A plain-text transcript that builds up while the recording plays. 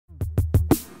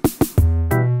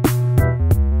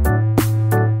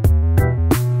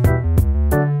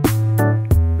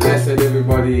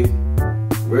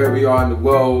around the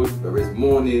world, whether it's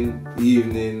morning,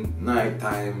 evening, night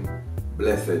time,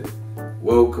 blessed.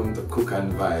 Welcome to Cook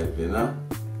and Vibe, you know?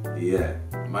 Yeah,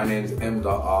 my name's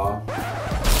M.R.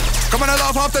 Come on, I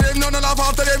laugh after them, none laugh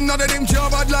after them, none of them care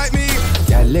bad like me.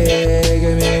 Your leg,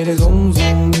 me the zoom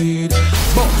zoom weed.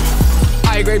 Boom,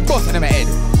 high grade boss in my head.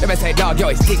 Let me say, dog, yo,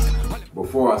 it's thick.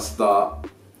 Before I start,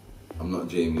 I'm not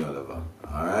Jamie Oliver,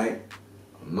 alright?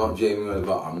 I'm not Jamie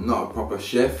Oliver, I'm not a proper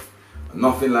chef,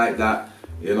 nothing like that,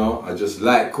 you know? I just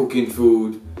like cooking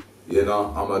food, you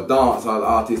know? I'm a dancehall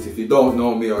artist. If you don't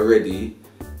know me already,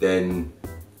 then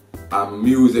I'm a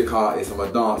music artist, I'm a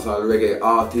dancehall reggae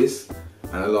artist,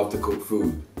 and I love to cook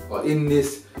food. But in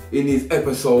these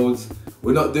episodes,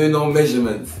 we're not doing no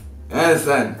measurements. You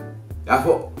understand? That's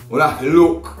what we have to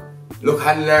look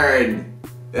and learn.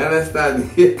 You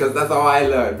understand? Because that's how I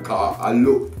learn. I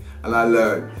look and I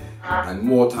learn. And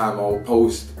more time I'll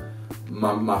post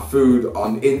my food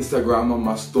on Instagram, on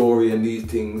my story and these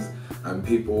things. And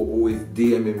people always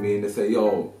DMing me and they say,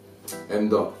 yo,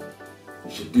 M-Dot,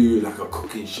 you should do like a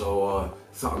cooking show or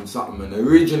something. And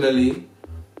originally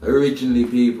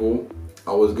people,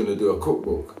 I was gonna do a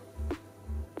cookbook.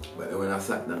 But then when I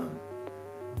sat down,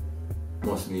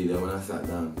 when I sat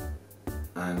down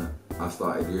and I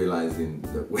started realizing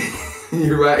that when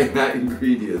you're writing out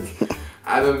ingredients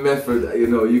and a method, you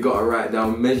know, you gotta write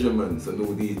down measurements and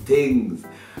all these things.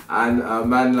 And a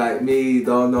man like me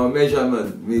don't know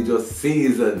measurement, me just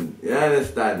season, you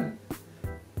understand?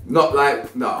 Not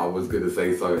like, no, I was gonna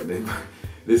say sorry then.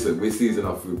 Listen, we season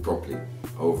our food properly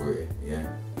over here,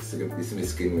 yeah? It's my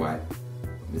skin white.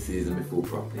 We season my food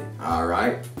properly,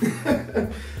 alright?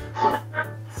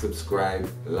 Subscribe,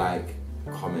 like,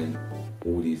 comment,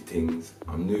 all these things.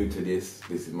 I'm new to this.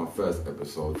 This is my first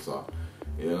episode, so,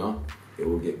 you know, it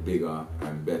will get bigger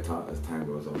and better as time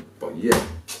goes on. But yeah,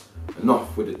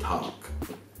 enough with the talk.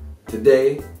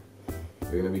 Today,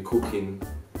 we're gonna be cooking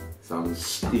some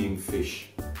steamed fish.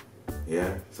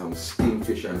 Yeah, some steamed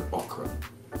fish and okra.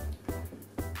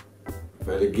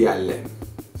 For the girl,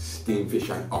 steamed fish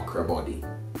and okra body.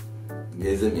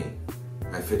 You see me?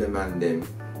 And for the man them,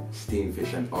 steamed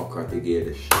fish and okra to get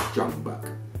the strong back.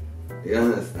 You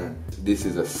understand? This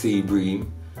is a Seabream.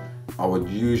 I would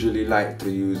usually like to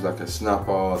use like a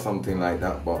snapper or something like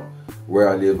that, but where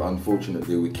I live,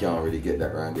 unfortunately, we can't really get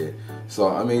that around here. So,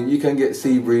 I mean, you can get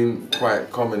Seabream quite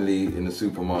commonly in the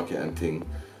supermarket and thing.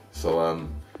 So,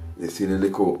 you see the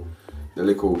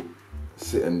little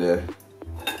sitting there.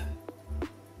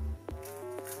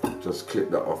 Just clip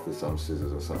that off with some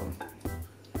scissors or something,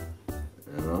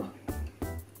 you know.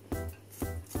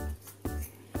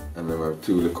 And then we have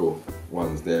two little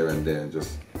ones there and there, and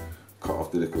just cut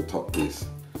off the little top piece.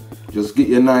 Just get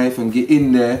your knife and get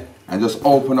in there and just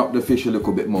open up the fish a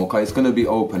little bit more, because it's going to be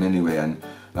open anyway. And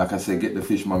like I said, get the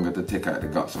fishmonger to take out the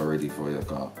guts already for you,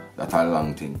 because that's a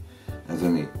long thing. You see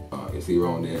me? You see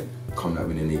around there, come that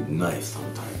when you need knife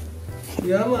sometimes.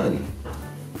 Yeah, man.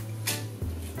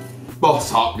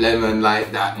 Boss up lemon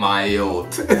like that, my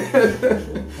youth.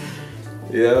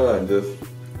 Yeah, man, just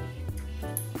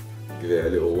give it a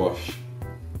little wash.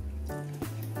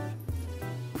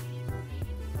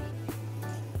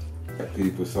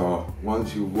 People, so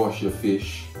once you wash your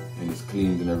fish and it's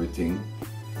cleaned and everything,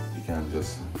 you can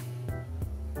just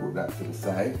put that to the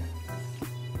side,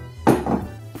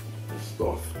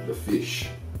 stuff the fish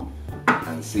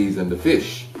and season the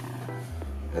fish.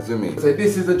 That's what I mean. So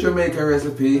this is a Jamaican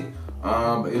recipe,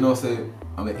 but you know, say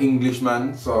I'm an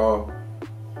Englishman, so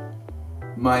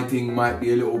my thing might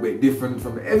be a little bit different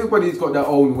from everybody's got their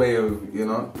own way of, you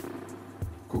know,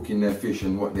 cooking their fish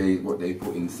and what they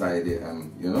put inside it,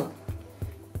 and you know.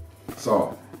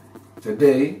 So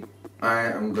today I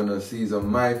am gonna season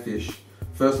my fish.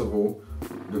 First of all,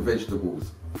 the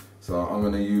vegetables. So I'm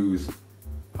gonna use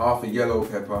half a yellow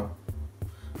pepper.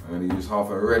 I'm gonna use half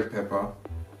a red pepper.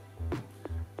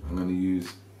 I'm gonna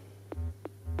use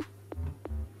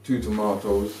 2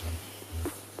 tomatoes.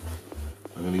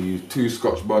 I'm gonna use 2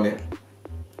 Scotch Bonnet.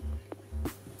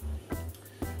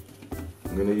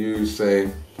 I'm gonna use, say,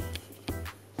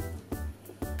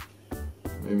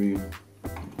 maybe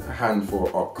a handful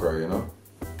of okra, you know?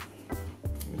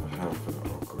 A handful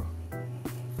of okra.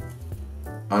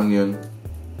 Onion.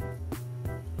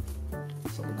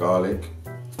 Some garlic.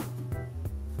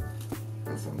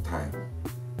 And some thyme.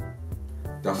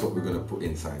 That's what we're gonna put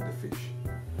inside the fish.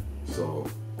 So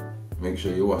make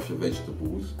sure you wash your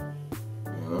vegetables,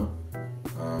 you know.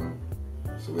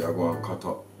 So we are going to cut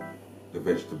up the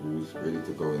vegetables ready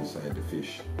to go inside the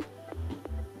fish.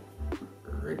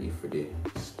 Ready for the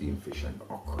steamed fish and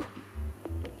okra.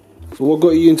 So what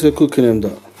got you into cooking them,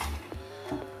 that?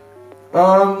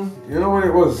 You know what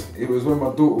it was? It was when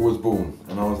my daughter was born,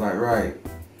 and I was like, right,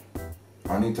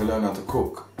 I need to learn how to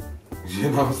cook. You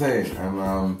know what I'm saying? And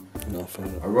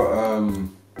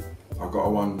I got a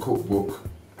one cookbook,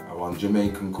 one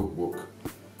Jamaican cookbook,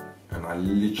 and I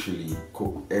literally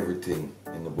cooked everything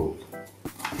in the book,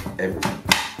 everything.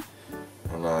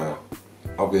 And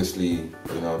obviously,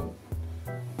 you know,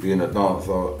 being a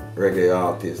dancer, reggae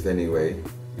artist anyway,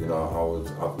 you know,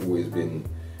 I've always been,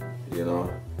 you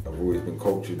know, I've always been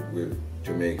cultured with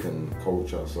Jamaican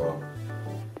culture, so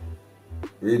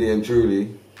really and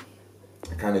truly,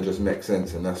 it kind of just makes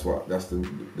sense, and that's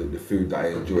the food that I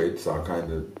enjoyed. So I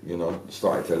kind of, you know,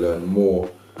 started to learn more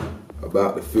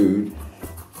about the food,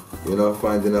 you know,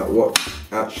 finding out what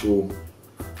actual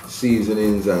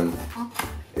seasonings and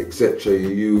etc. you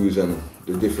use and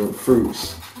the different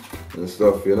fruits and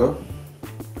stuff, you know.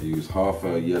 I use half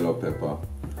a yellow pepper,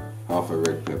 half a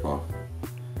red pepper.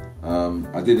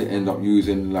 I didn't end up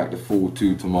using like the full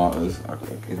 2 tomatoes,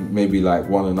 maybe like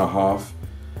 1.5.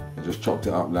 I just chopped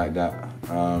it up like that.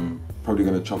 Probably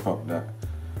gonna chop up that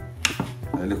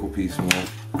a little piece more.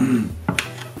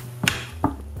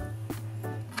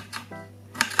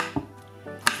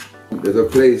 There's a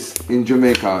place in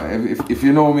Jamaica, if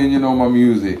you know me and you know my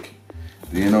music,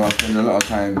 you know I spend a lot of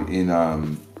time in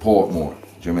Portmore,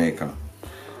 Jamaica.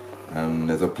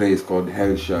 There's a place called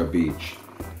Hellshire Beach,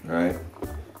 right?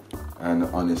 And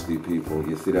honestly people,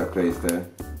 you see that place there?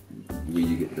 Where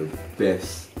you get the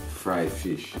best fried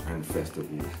fish and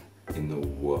festivals in the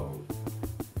world.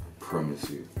 I promise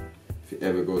you. If you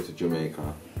ever go to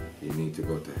Jamaica, you need to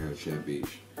go to Hellshire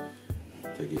Beach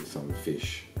to get some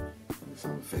fish and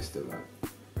some festival.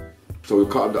 So we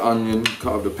cut up the onion,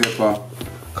 cut up the pepper,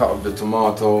 cut up the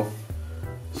tomato.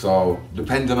 So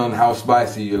depending on how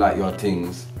spicy you like your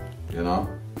things, you know,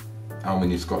 how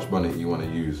many Scotch bonnet you want to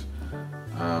use.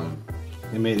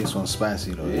 They made this one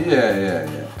spicy though.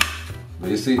 Yeah.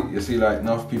 But you see, like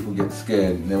enough people get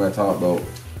scared and they might talk about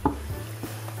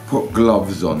put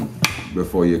gloves on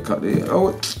before you cut it.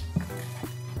 Oh,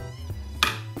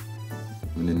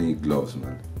 you need gloves,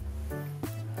 man.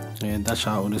 Yeah, dash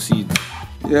out all the seeds.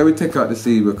 Yeah, we take out the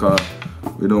seed because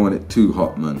we don't want it too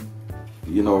hot, man.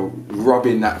 You know,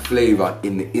 rubbing that flavour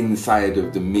in the inside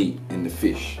of the meat in the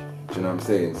fish. Do you know what I'm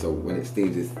saying? So when it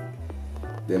steams,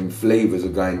 them flavours are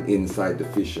going inside the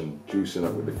fish and juicing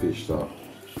up with the fish. So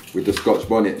with the Scotch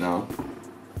bonnet now,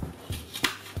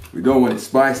 we don't want it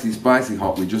spicy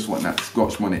hot, we just want that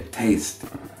Scotch bonnet taste,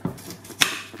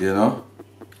 you know?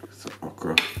 So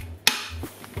okra.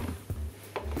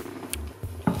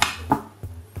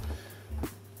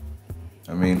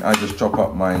 I mean, I just chop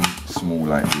up mine small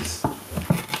like this.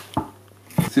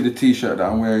 See the t-shirt that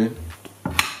I'm wearing?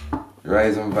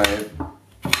 Rise and Vibe.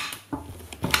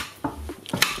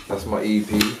 That's my EP.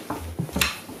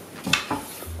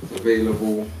 It's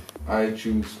available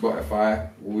iTunes, Spotify,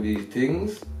 all these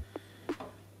things.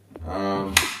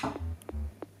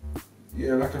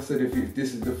 Yeah, like I said, if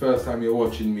this is the first time you're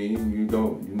watching me and you've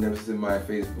never seen my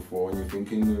face before and you're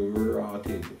thinking,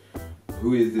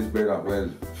 who is this brother? Well,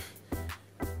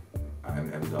 I'm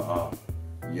the art.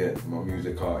 Yeah, my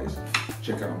music artist.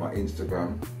 Check out my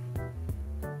Instagram.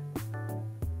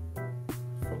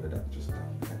 Follow that just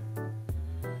down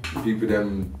there. People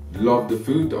them love the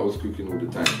food that I was cooking all the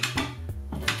time.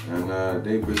 And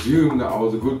they presume that I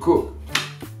was a good cook.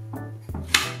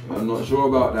 I'm not sure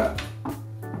about that.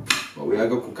 But we are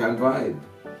gonna cook and vibe.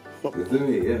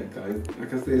 Isn't it? Yeah,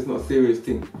 like I say, it's not a serious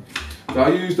thing. So I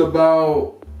used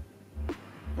about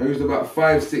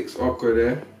 5-6 okra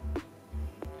there.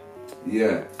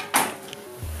 Yeah.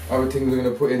 Other things we're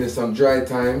gonna put in is some dry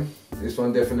thyme. This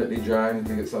one definitely dry, I need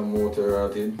to get some water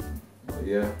out in. But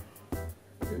yeah.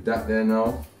 With that there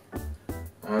now.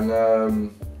 And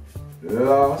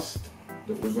last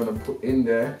that we're gonna put in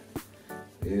there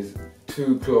is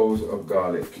 2 cloves of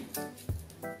garlic.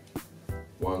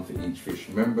 1 for each fish.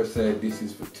 Remember, said this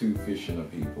is for 2 fish and a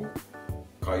people.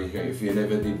 If you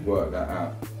never did work that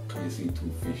out, can you see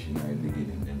 2 fish in the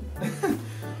beginning then?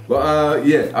 But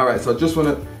yeah, alright, so I just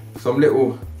want some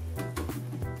little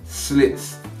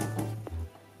slits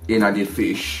in the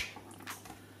fish.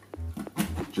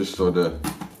 Just so the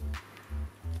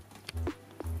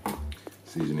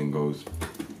seasoning goes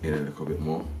in a little bit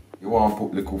more. You want to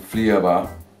put little flavour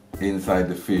inside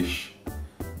the fish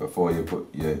before you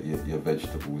put your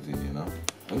vegetables in, you know.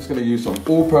 I'm just going to use some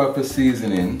all-purpose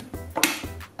seasoning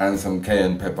and some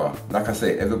cayenne pepper. Like I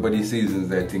say, everybody seasons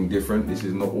their thing different. This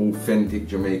is not authentic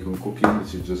Jamaican cooking.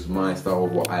 This is just my style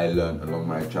of what I learned along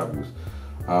my travels.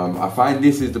 I find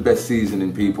this is the best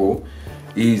seasoning, people.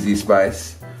 Easy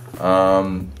spice.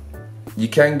 You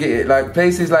can get it like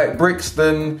places like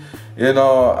Brixton, you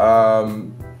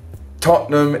know,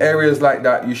 Tottenham, areas like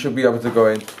that, you should be able to go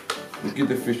in. Just get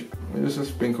the fish, just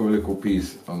sprinkle a little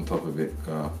piece on top of it.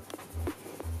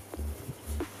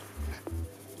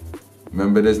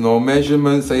 Remember, there's no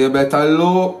measurement, so you better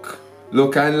look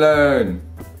and learn.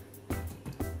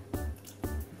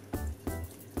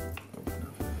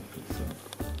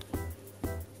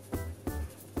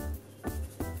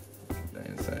 That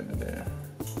inside of there,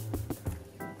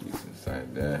 piece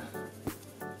inside there,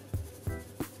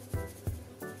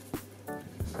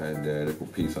 inside there, little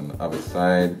piece on the other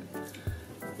side,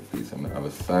 little piece on the other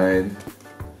side.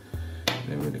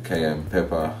 Then with the cayenne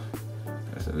pepper.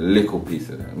 That's a little piece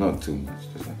of that, not too much.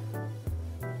 Just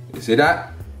you see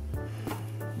that?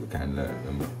 We can learn,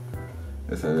 remember?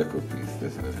 That's a little piece,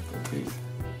 that's a little piece.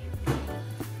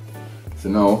 So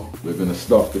now we're gonna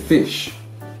stuff the fish.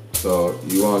 So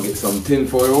you wanna get some tin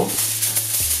foil.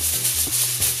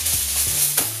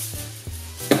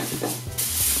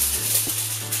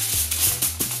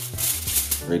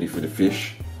 Ready for the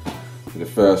fish. For the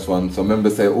first one. So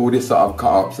remember, say all this that I've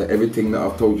cut up, so everything that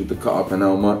I've told you to cut up and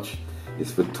how much,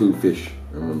 it's for 2 fish,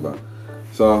 remember.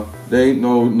 So there ain't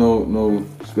no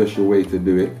special way to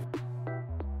do it.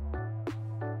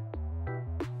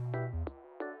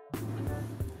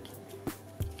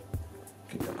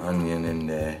 Get the onion in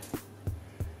there,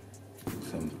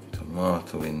 some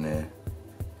tomato in there,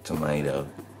 tomato.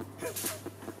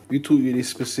 Who taught you this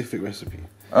specific recipe?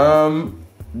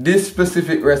 This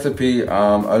specific recipe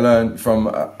I learned from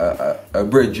a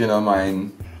bridging of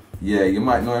mine. Yeah, you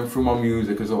might know him from my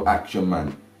music as well, Action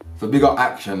Man. So big up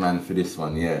Action Man for this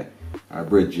one, yeah.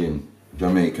 Bridging,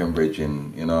 Jamaican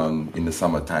bridging, you know, in the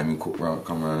summertime you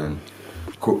come around and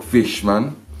cook fish,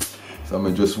 man. So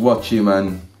I'm just watch him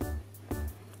and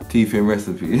teeth in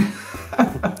recipe.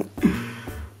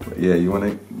 But yeah, you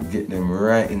wanna get them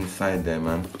right inside there,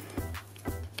 man.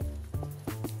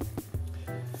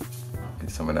 Get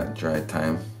some of that dry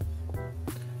thyme.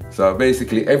 So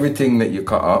basically everything that you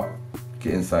cut up,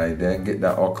 get inside there, get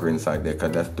that okra inside there,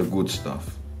 cause that's the good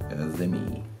stuff. That's the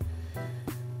me.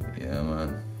 Yeah,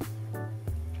 man.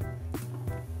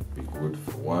 Be good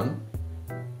for one.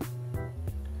 I'm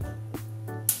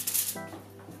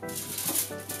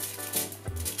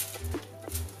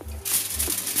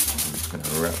just gonna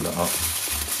wrap that up.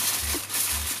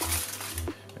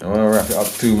 I don't wanna wrap it up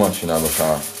too much, you know,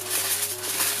 because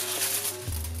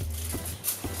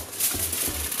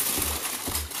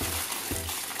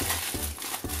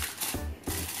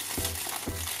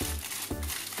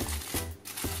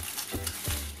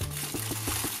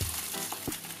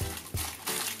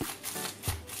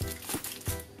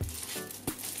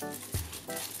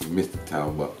missed the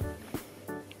towel, but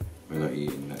we're not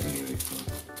eating that anyway. So.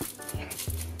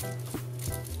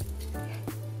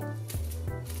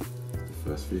 The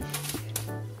first fish.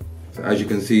 So as you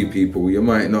can see, people, you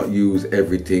might not use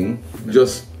everything.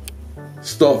 Just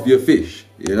stuff your fish.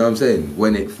 You know what I'm saying?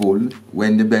 When it full,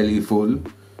 when the belly full,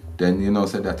 then you know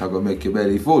so that I gonna make your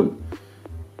belly full.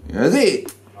 That's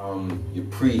it. You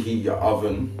preheat your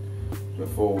oven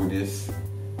before this.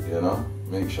 You know,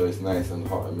 make sure it's nice and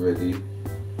hot and ready.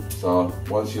 So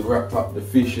once you've wrapped up the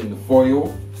fish in the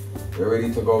foil, they're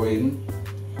ready to go in.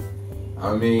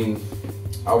 I mean,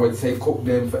 I would say cook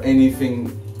them for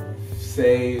anything,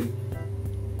 say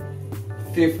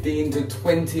 15 to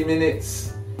 20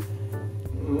 minutes.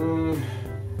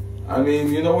 I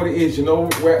mean, you know what it is, you know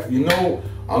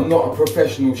I'm not a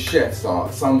professional chef, so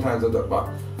sometimes I don't, but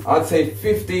I'd say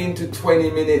 15 to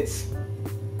 20 minutes.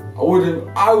 I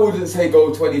wouldn't say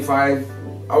go 25.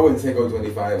 I wouldn't say go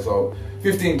 25, so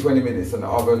 15-20 minutes in the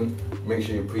oven. Make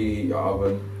sure you preheat your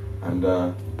oven, and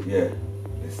yeah,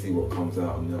 let's see what comes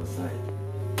out on the other side.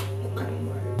 Okay,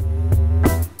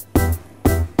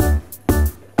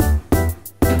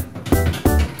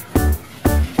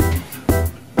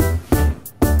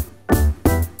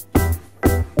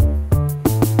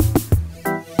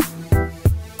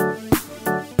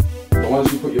 so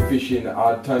once you put your fish in,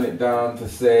 I'll turn it down to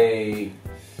say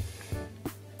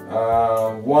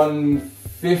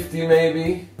 150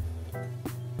 maybe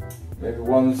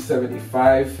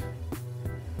 175.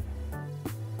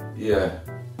 Yeah,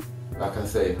 like I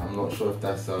say, I'm not sure if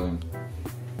that's on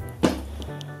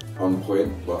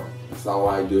point, but that's how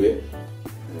I do it,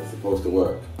 and it's supposed to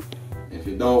work. If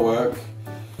it don't work,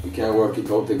 we can't work it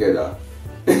all together.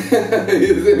 You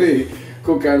see me?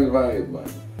 Cook and vibe, man.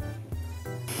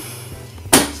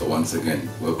 So once again,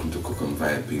 welcome to Cook and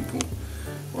Vibe, people.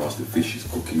 Whilst the fish is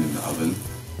cooking in the oven,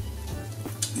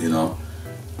 you know,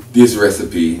 this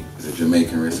recipe is a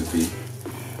Jamaican recipe,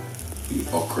 the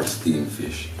okra steamed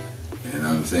fish. You know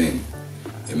what I'm saying?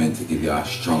 It meant to give you a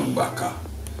strong backer.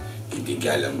 Give the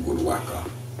girl them good waka.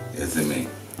 You see me?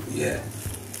 Yeah.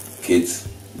 Kids,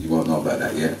 you won't know about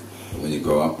that yet. But when you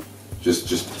grow up,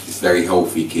 just it's very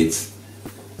healthy, kids.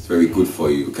 It's very good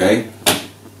for you, okay?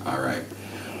 Alright.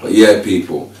 But yeah,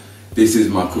 people, this is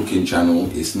my cooking channel.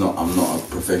 I'm not a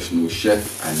professional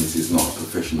chef, and this is not a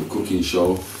professional cooking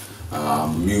show.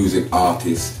 Music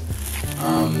artist.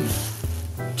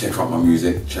 Check out my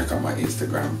music, check out my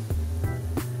Instagram.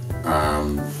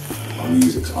 My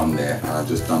music's on there, and I've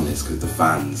just done this because the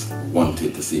fans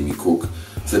wanted to see me cook.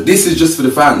 So this is just for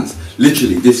the fans.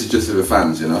 Literally, this is just for the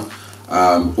fans, you know.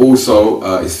 Also,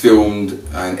 it's filmed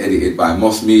and edited by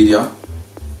Moss Media.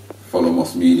 Follow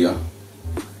Moss Media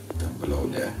down below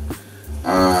there.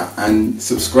 And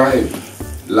subscribe,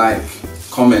 like,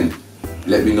 comment.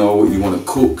 Let me know what you want to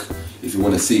cook. If you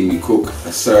want to see me cook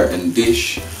a certain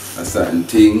dish, a certain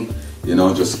thing, you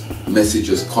know, just message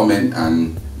us, comment,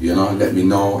 and you know, let me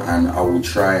know, and I will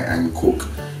try and cook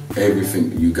everything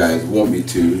that you guys want me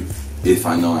to, if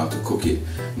I know how to cook it.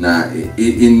 Now,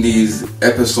 in these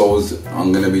episodes,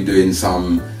 I'm gonna be doing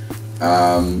some,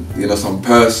 you know, some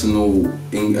personal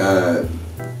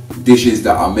dishes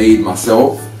that I made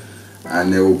myself,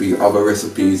 and there will be other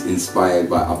recipes inspired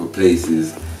by other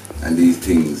places and these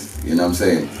things. You know what I'm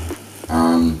saying?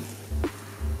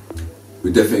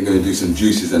 We're definitely gonna do some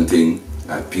juices and things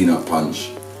like peanut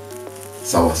punch,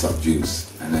 soursop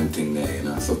juice, and everything there, you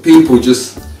know. So people,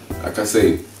 just like I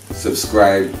say,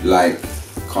 subscribe, like,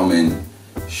 comment,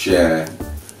 share,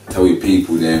 tell your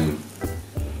people them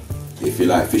if you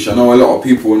like fish. I know a lot of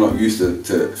people are not used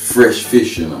to fresh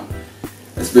fish, you know.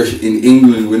 Especially in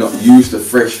England, we're not used to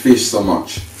fresh fish so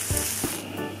much.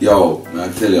 Yo, man,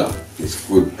 I tell ya, it's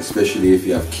good, especially if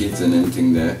you have kids and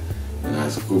anything there. You know,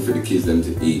 it's good for the kids them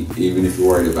to eat. Even if you're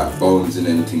worried about bones and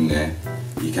anything there,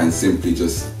 you can simply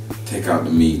just take out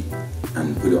the meat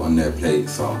and put it on their plate,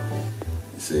 so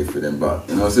it's safe for them. But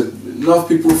you know, so enough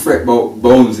people fret about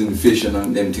bones in fish and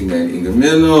them thing there in England. Me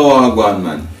know I'm going,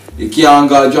 man. You can't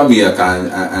go to Jamaica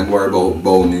and worry about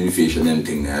bone in fish and them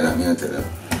thing there. That me I tell you.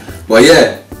 But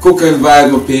yeah, cook and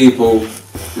vibe, my people.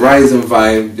 Rise and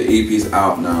Vibe. The EP's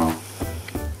out now.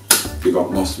 Big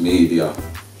up Moss Media.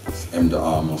 It's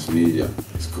M.R. Moss Media.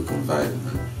 It's cook and vibe,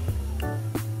 man.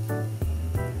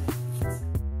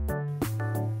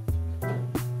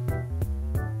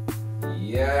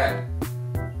 Yeah.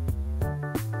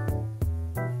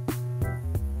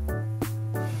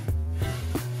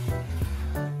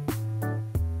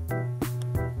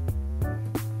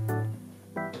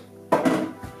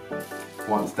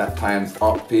 Once that time's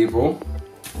up, people,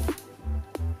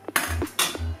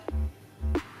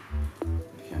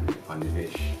 you can put on the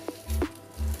fish.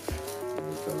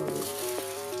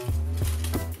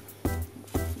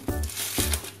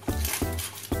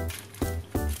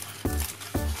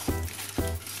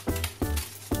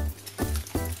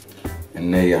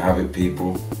 And there you have it,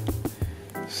 people.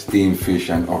 Steamed fish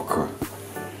and okra.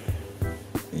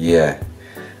 Yeah.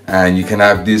 And you can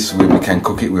have this with, you can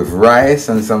cook it with rice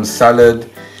and some salad.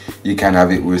 You can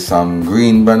have it with some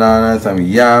green bananas, some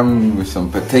yam, with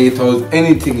some potatoes,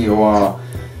 anything you want,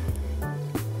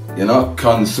 you know,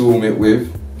 consume it with.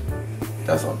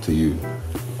 That's up to you.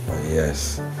 But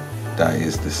yes, that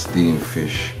is the steamed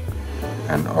fish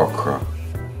and okra.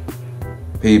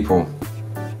 People,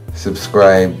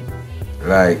 subscribe,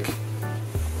 like,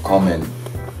 comment.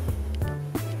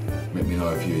 Let me know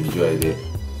if you enjoyed it,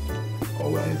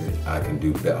 or whatever I can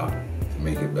do better to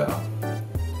make it better.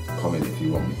 Comment if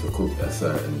you want me to cook a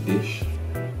certain dish.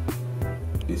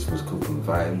 This was Cook and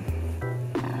Vibe.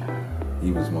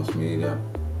 He was Moss Media.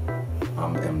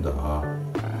 I'm M.R.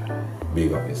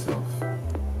 Big up yourself.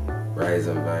 Rise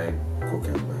and Vibe, Cook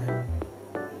and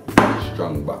Vibe.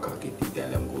 Strong baka, get the girl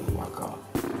them good waka.